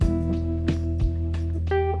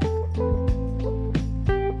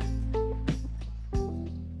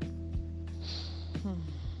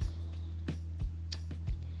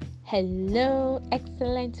Hello,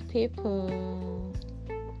 excellent people.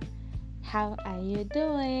 How are you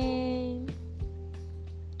doing?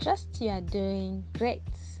 Trust you are doing great.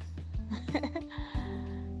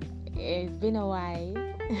 It's been a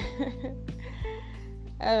while.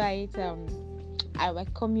 Alright, I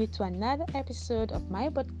welcome you to another episode of my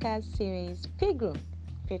podcast series, Pilgrim,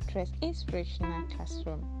 Petrus Inspirational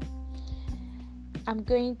Classroom. I'm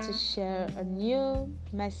going to share a new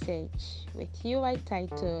message with you I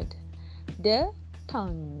titled The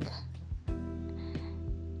Tongue.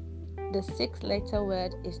 The 6-letter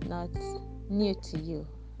word is not new to you.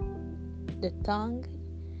 The tongue,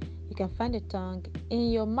 you can find the tongue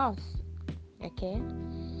in your mouth, okay?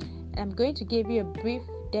 I'm going to give you a brief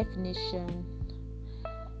definition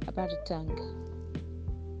about the tongue.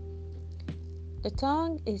 The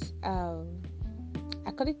tongue is,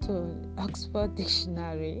 according to Oxford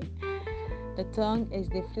Dictionary, the tongue is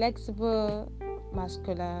the flexible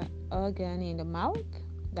muscular organ in the mouth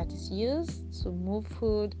that is used to move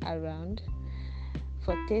food around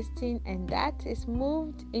for tasting, and that is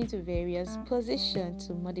moved into various positions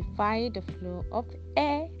to modify the flow of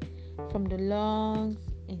air from the lungs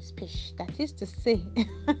in speech. That is to say,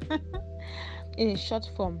 in a short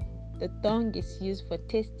form, the tongue is used for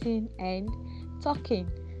tasting and talking.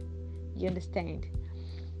 You understand?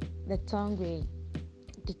 The tongue will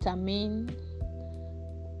determine,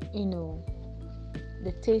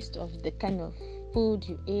 the taste of the kind of food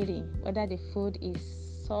you're eating, whether the food is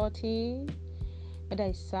salty, whether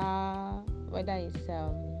it's sour, whether it's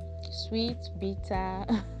sweet, bitter,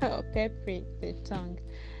 or peppery. The tongue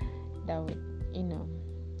that would,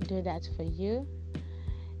 do that for you.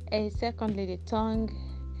 And secondly, the tongue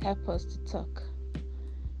helps us to talk.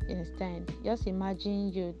 You understand? Just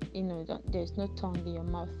imagine there's no tongue in your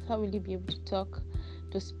mouth. How will you be able to talk,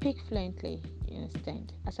 to speak fluently? You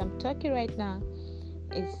understand? As I'm talking right now,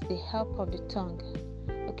 it's the help of the tongue.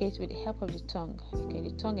 Okay, it's with the help of the tongue. Okay,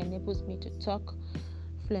 the tongue enables me to talk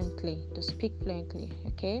fluently, to speak fluently.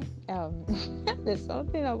 Okay, there's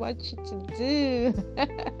something I want you to do.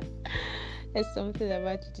 There's something I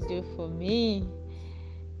want you to do for me.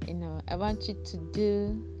 I want you to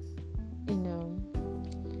do.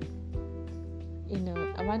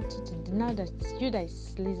 I want you to do, now that you that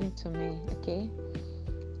is listening to me. Okay,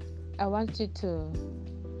 I want you to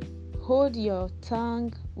hold your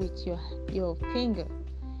tongue with your finger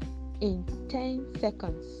in 10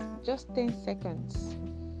 seconds, just 10 seconds,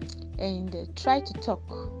 and try to talk.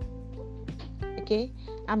 Okay,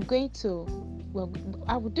 I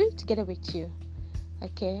will do it together with you.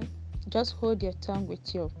 Okay, just hold your tongue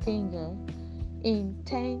with your finger in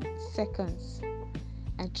 10 seconds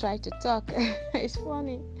and try to talk. It's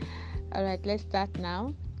funny. All right, let's start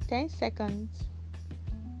now. 10 seconds.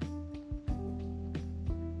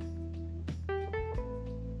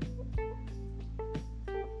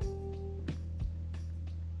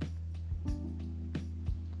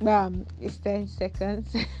 Bam, it's 10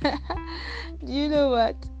 seconds. Do you know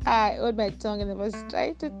what? I hold my tongue and I was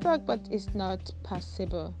trying to talk, but it's not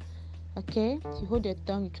possible. Okay? You hold your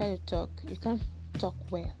tongue, you try to talk, you can't talk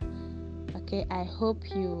well. Okay? I hope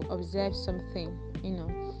you observe something.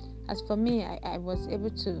 As for me, I was able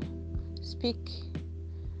to speak.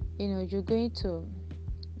 You're going to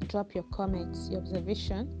drop your comments, your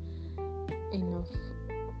observation,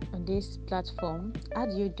 on this platform. How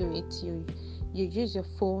do you do it? You use your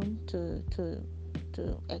phone to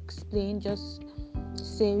explain. Just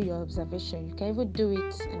say your observation. You can even do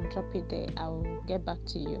it and drop it there. I will get back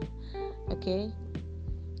to you. Okay,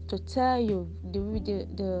 to tell you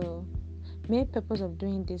the main purpose of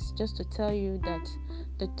doing this, just to tell you that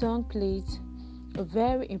the tongue plays a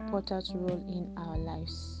very important role in our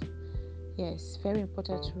lives. Yes, very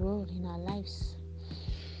important role in our lives.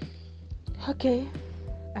 Okay,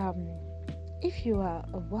 if you are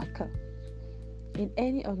a worker in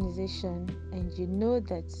any organization and you know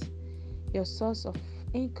that your source of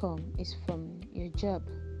income is from your job,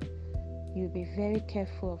 you'll be very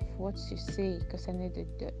careful of what you say concerning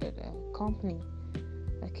the company.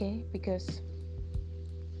 Okay, because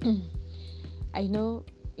I know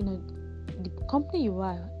the company you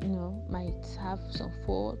are might have some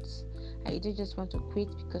faults, and you don't just want to quit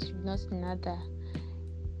because you've not seen another.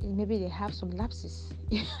 Maybe they have some lapses.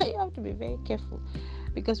 You have to be very careful,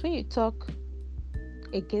 because when you talk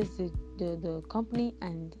against the company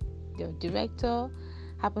and the director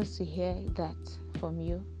happens to hear that from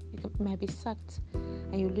you, you might be sacked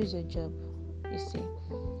and you lose your job, you see.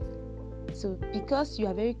 So because you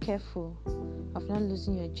are very careful of not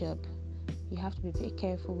losing your job, you have to be very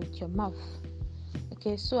careful with your mouth.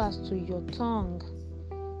 Okay, so as to your tongue,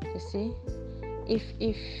 you see.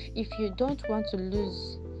 If you don't want to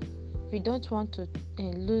lose If you don't want to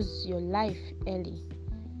lose your life early,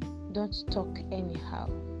 don't talk anyhow.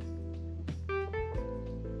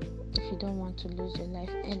 If you don't want to lose your life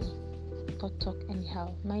early, don't talk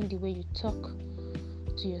anyhow. Mind the way you talk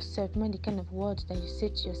to yourself. Mind the kind of words that you say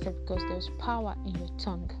to yourself, because there's power in your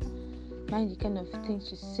tongue. Mind the kind of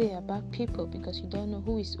things you say about people, because you don't know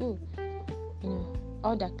who is who.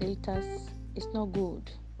 All that glitters is not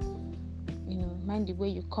good. Mind the way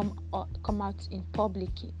you come out in public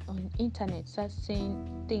on internet, start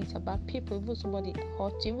saying things about people. Even somebody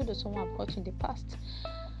hurt you, even though someone have hurt you in the past,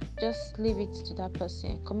 just leave it to that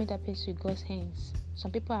person. Commit that person to God's hands.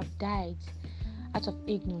 Some people have died out of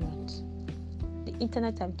ignorance. The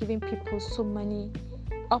internet have given people so many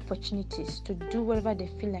opportunities to do whatever they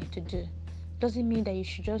feel like to do. Doesn't mean that you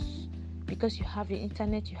should just, because you have the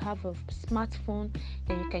internet, you have a smartphone,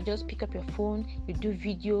 then you can just pick up your phone, you do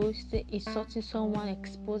videos, insulting someone,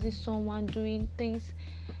 exposing someone, doing things.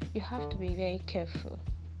 You have to be very careful.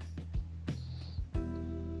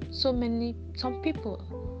 Some people,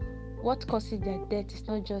 what causes their death is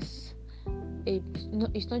not just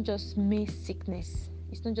it's not just mere sickness.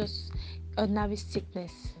 It's not just ordinary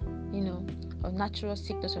sickness, or natural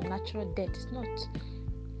sickness or natural death.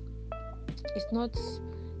 It's not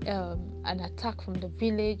an attack from the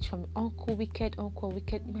village, from wicked uncle.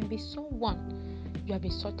 It might be someone you have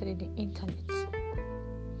insulted in the internet.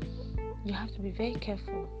 You have to be very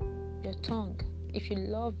careful. Your tongue. If you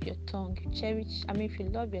love your tongue, if you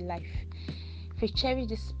love your life, if you cherish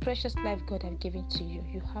this precious life God has given to you,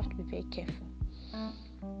 you have to be very careful.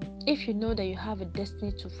 If you know that you have a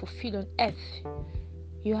destiny to fulfill on earth,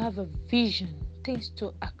 you have a vision, things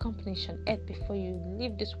to accomplish on earth before you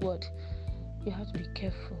leave this world, you have to be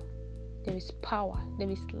careful. There is power,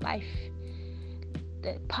 there is life.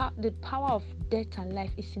 The power of death and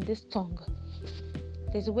life is in this tongue.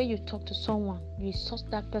 There's a way you talk to someone, you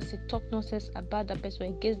insult that person, talk nonsense about that person,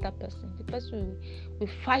 against that person. The person will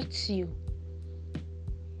fight you.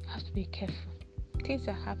 You have to be careful. Things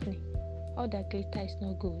are happening. All that glitter is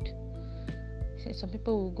not good. Some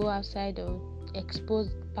people will go outside or expose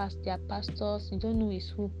past their pastors. You don't know who is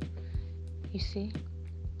who. You see,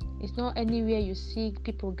 it's not anywhere you see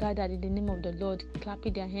people gathered in the name of the Lord,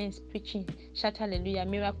 clapping their hands, preaching, shout hallelujah,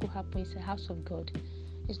 miracle happens. It's a house of God.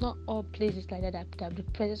 It's not all places like that the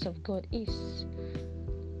presence of God is.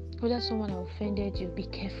 Whether someone has offended you, be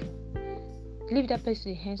careful. Leave that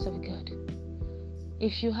person in the hands of God.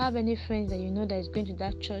 If you have any friends that you know that is going to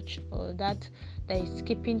that church or that is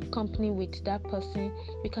keeping company with that person,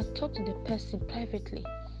 you can talk to the person privately,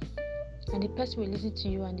 and the person will listen to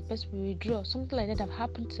you, and the person will withdraw. Something like that have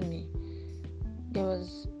happened to me. There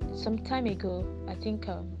was some time ago, I think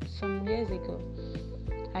some years ago,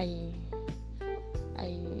 I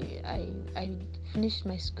finished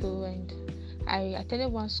my school and I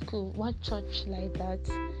attended one church like that.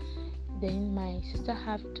 Then my sister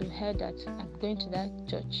had to hear that I'm going to that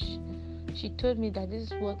church. She told me that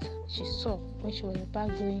this is what she saw when she was about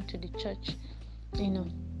going to the church.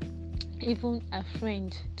 Even a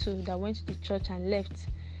friend too that went to the church and left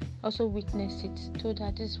also witnessed it, told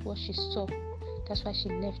her this is what she saw. That's why she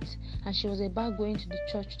left, and she was about going to the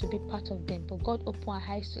church to be part of them. But God opened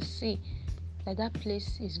her eyes to see that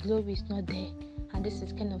place, His glory is not there, and this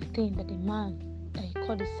is kind of thing that the man that he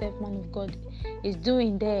called himself man of God is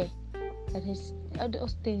doing there. That is all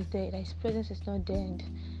those things there, that His presence is not there, and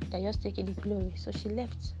that you're taking the glory. So she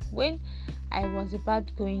left. When I was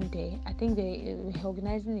about going there, I think they were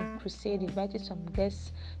organizing a crusade, invited some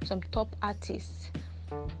guests, some top artists.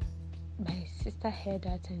 My sister heard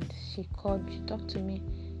that and she talked to me.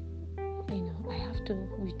 I have to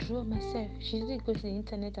withdraw myself. She didn't go to the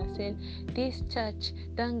internet and said, this church,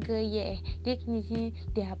 don't go here,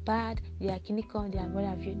 they are bad, they are clinical, they are what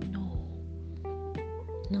have you. No.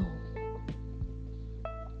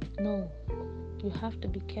 You have to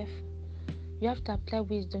be careful. You have to apply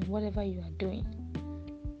wisdom whatever you are doing.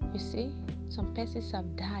 You see, some persons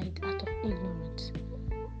have died out of ignorance.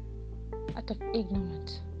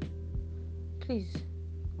 Please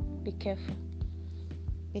be careful.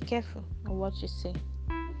 Be careful of what you say.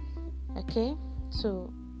 Okay?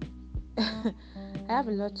 So I have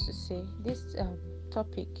a lot to say. This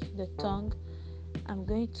topic, the tongue, I'm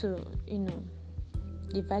going to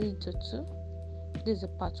divide it into two. This is the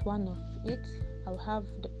part 1 of it. I'll have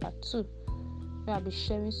the part 2 where I'll be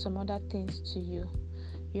sharing some other things to you.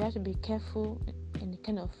 You have to be careful in the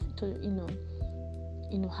kind of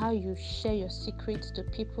how you share your secrets to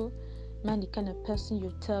people. Mind the kind of person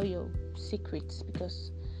you tell your secrets,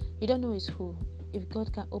 because you don't know who is who. If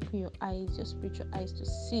God can open your eyes, your spiritual eyes, to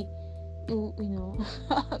see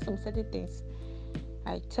some certain things,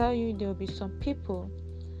 I tell you, there will be some people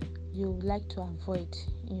you like to avoid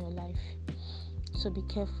in your life. So be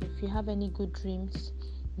careful. If you have any good dreams,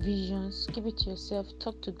 visions, keep it to yourself.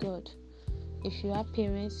 Talk to God. If you have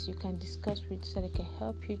parents, you can discuss with so they can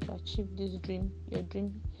help you to achieve this dream, your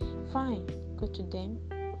dream. Fine, go to them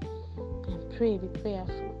and pray. Be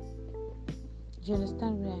prayerful. Do you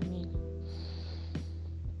understand what I mean?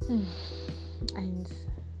 And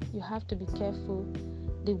you have to be careful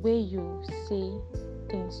the way you say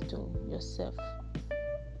things to yourself,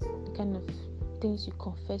 the kind of things you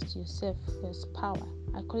confess to yourself. There's power.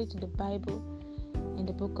 According to the Bible, in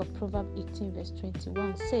the book of Proverbs 18 verse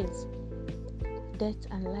 21 says, death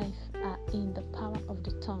and life are in the power of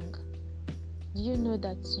the tongue. Do you know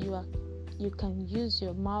that you can use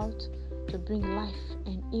your mouth to bring life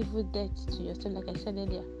and evil death to yourself, like I said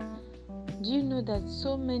earlier? Do you know that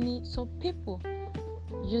some people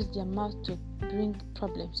use their mouth to bring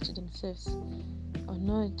problems to themselves,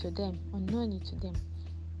 unknowingly to them?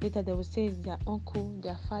 Later they will say it's their uncle,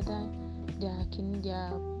 their father, their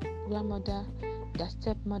grandmother, their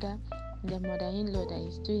stepmother, their mother-in-law that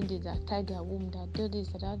is doing this, that tied their womb, that do this,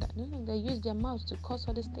 that. No, they use their mouth to cause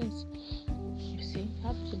all these things. You see, you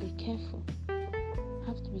have to be careful.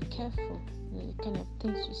 The kind of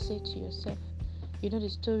things you say to yourself. You know the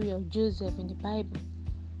story of Joseph in the Bible.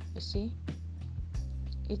 You see,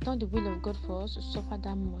 it's not the will of God for us to suffer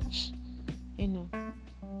that much,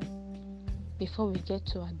 before we get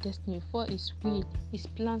to our destiny, before His will, His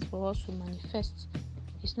plans for us to manifest.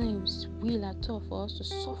 It's not His will at all for us to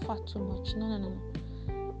suffer too much. No.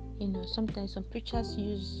 Sometimes some preachers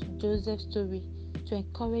use Joseph's story to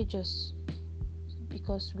encourage us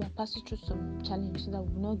because we are passing through some challenge, so that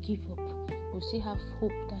we will not give up. We'll still have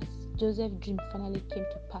hope that Joseph's dream finally came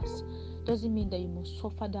to pass. Doesn't mean that you must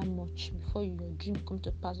suffer that much before your dream come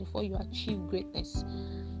to pass, before you achieve greatness.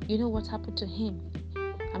 You know what happened to him?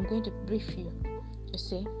 I'm going to brief you. You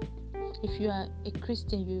see, if you are a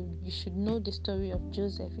Christian, you should know the story of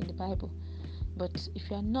Joseph in the Bible. But if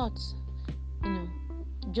you are not,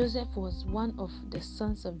 Joseph was one of the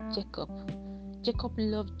sons of Jacob. Jacob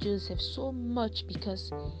loved Joseph so much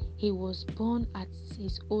because he was born at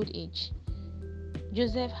his old age.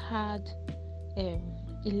 Joseph had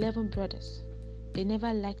 11 brothers. They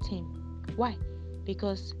never liked him. Why?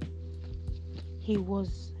 Because he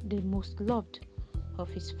was the most loved of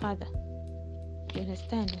his father. You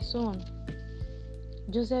understand? And so on.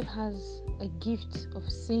 Joseph has a gift of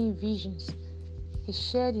seeing visions. He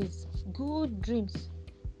shared his good dreams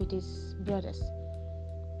with his brothers.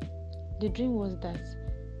 The dream was that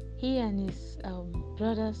he and his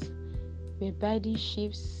brothers were binding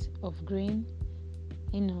sheaves of grain,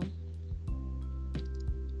 in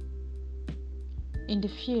the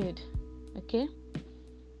field. Okay.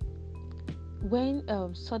 When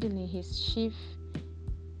suddenly his sheaf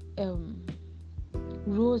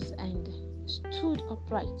rose and stood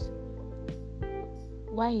upright,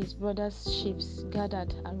 while his brothers' sheaves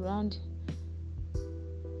gathered around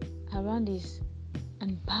his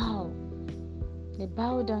and bowed. They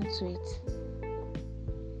bowed down to it.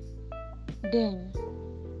 Then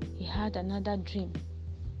he had another dream,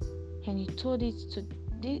 and he told it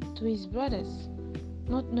to his brothers,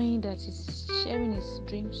 not knowing that he's sharing his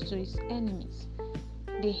dreams to his enemies.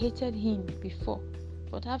 They hated him before,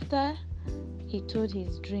 but after he told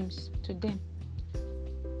his dreams to them,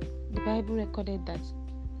 the Bible recorded that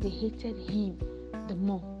they hated him the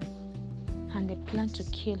more, and they planned to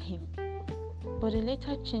kill him. But they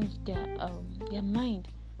later changed their mind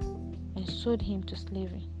and sold him to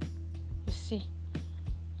slavery. You see,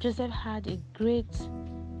 Joseph had a great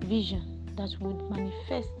vision that would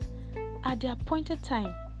manifest at the appointed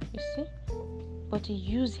time, you see, but he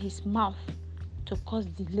used his mouth to cause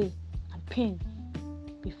delay and pain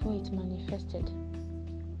before it manifested.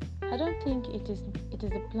 I don't think it is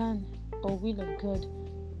the plan or will of God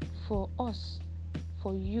for us,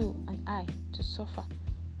 for you and I, to suffer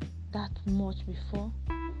that much before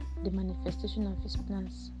the manifestation of his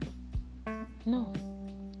plans. No.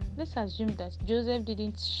 Let's assume that Joseph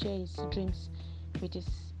didn't share his dreams with his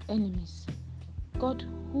enemies. God,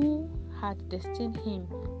 who had destined him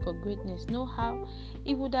for greatness, know how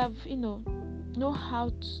he would have, know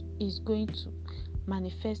how he's going to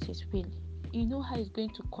manifest his will. You know how he's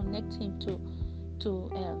going to connect him to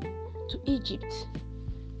Egypt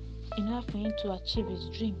in order for him to achieve his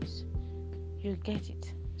dreams. You get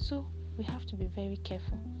it? So we have to be very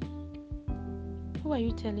careful. Who are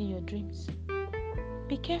you telling your dreams?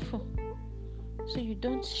 Be careful so you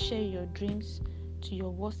don't share your dreams to your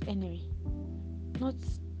worst enemy. Not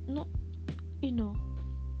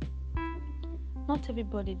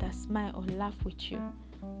everybody that smile or laugh with you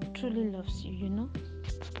truly loves you,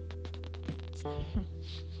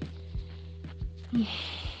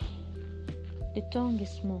 The tongue is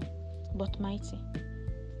small but mighty.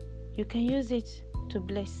 You can use it to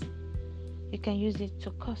bless. You can use it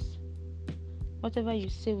to curse. Whatever you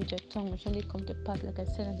say with your tongue will surely come to pass, like I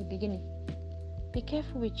said at the beginning. Be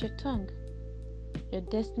careful with your tongue. Your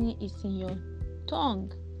destiny is in your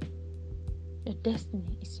tongue. Your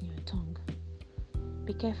destiny is in your tongue.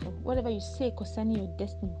 Be careful. Whatever you say concerning your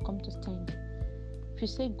destiny will come to stand. If you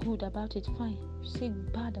say good about it, fine. If you say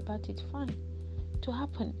bad about it, fine. To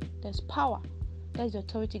happen, there's power. That is the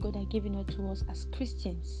authority God has given us to us as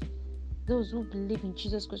Christians. Those who believe in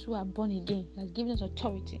Jesus Christ, who are born again, He has given us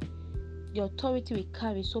authority. The authority we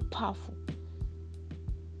carry is so powerful.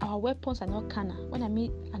 Our weapons are not carnal. When I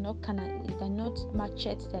mean are not carnal, they are not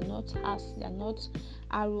machetes, they are not asps, they are not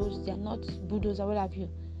arrows, they are not bulldozers, what have you.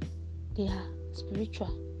 They are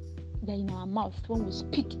spiritual. They are in our mouth. When we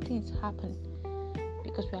speak, things happen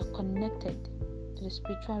because we are connected to the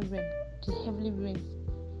spiritual realm, to the heavenly realm,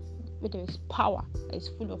 where there is power, that is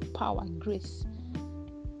full of power and grace.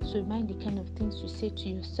 So mind the kind of things you say to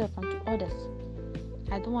yourself and to others.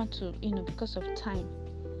 I don't want to, because of time,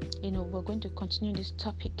 we're going to continue this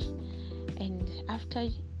topic. And after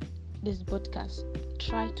this podcast,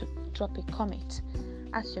 try to drop a comment,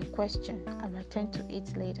 ask your question, and attend to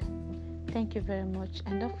it later. Thank you very much.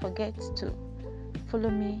 And don't forget to follow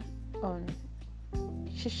me on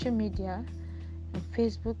social media, on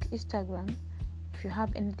Facebook, Instagram. If you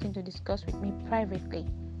have anything to discuss with me privately,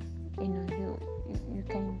 you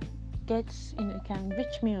can you can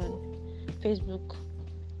reach me on Facebook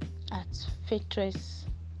at Faithress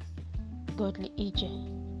Godly EJ.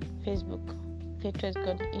 Facebook, Faithress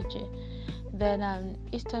Godly EJ. Then on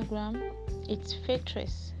Instagram, it's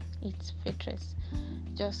Faithress.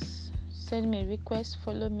 Just send me a request,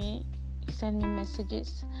 follow me, send me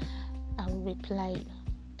messages. I will reply you.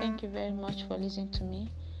 Thank you very much for listening to me.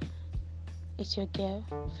 It's your girl,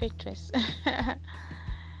 Faithress.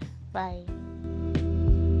 Bye.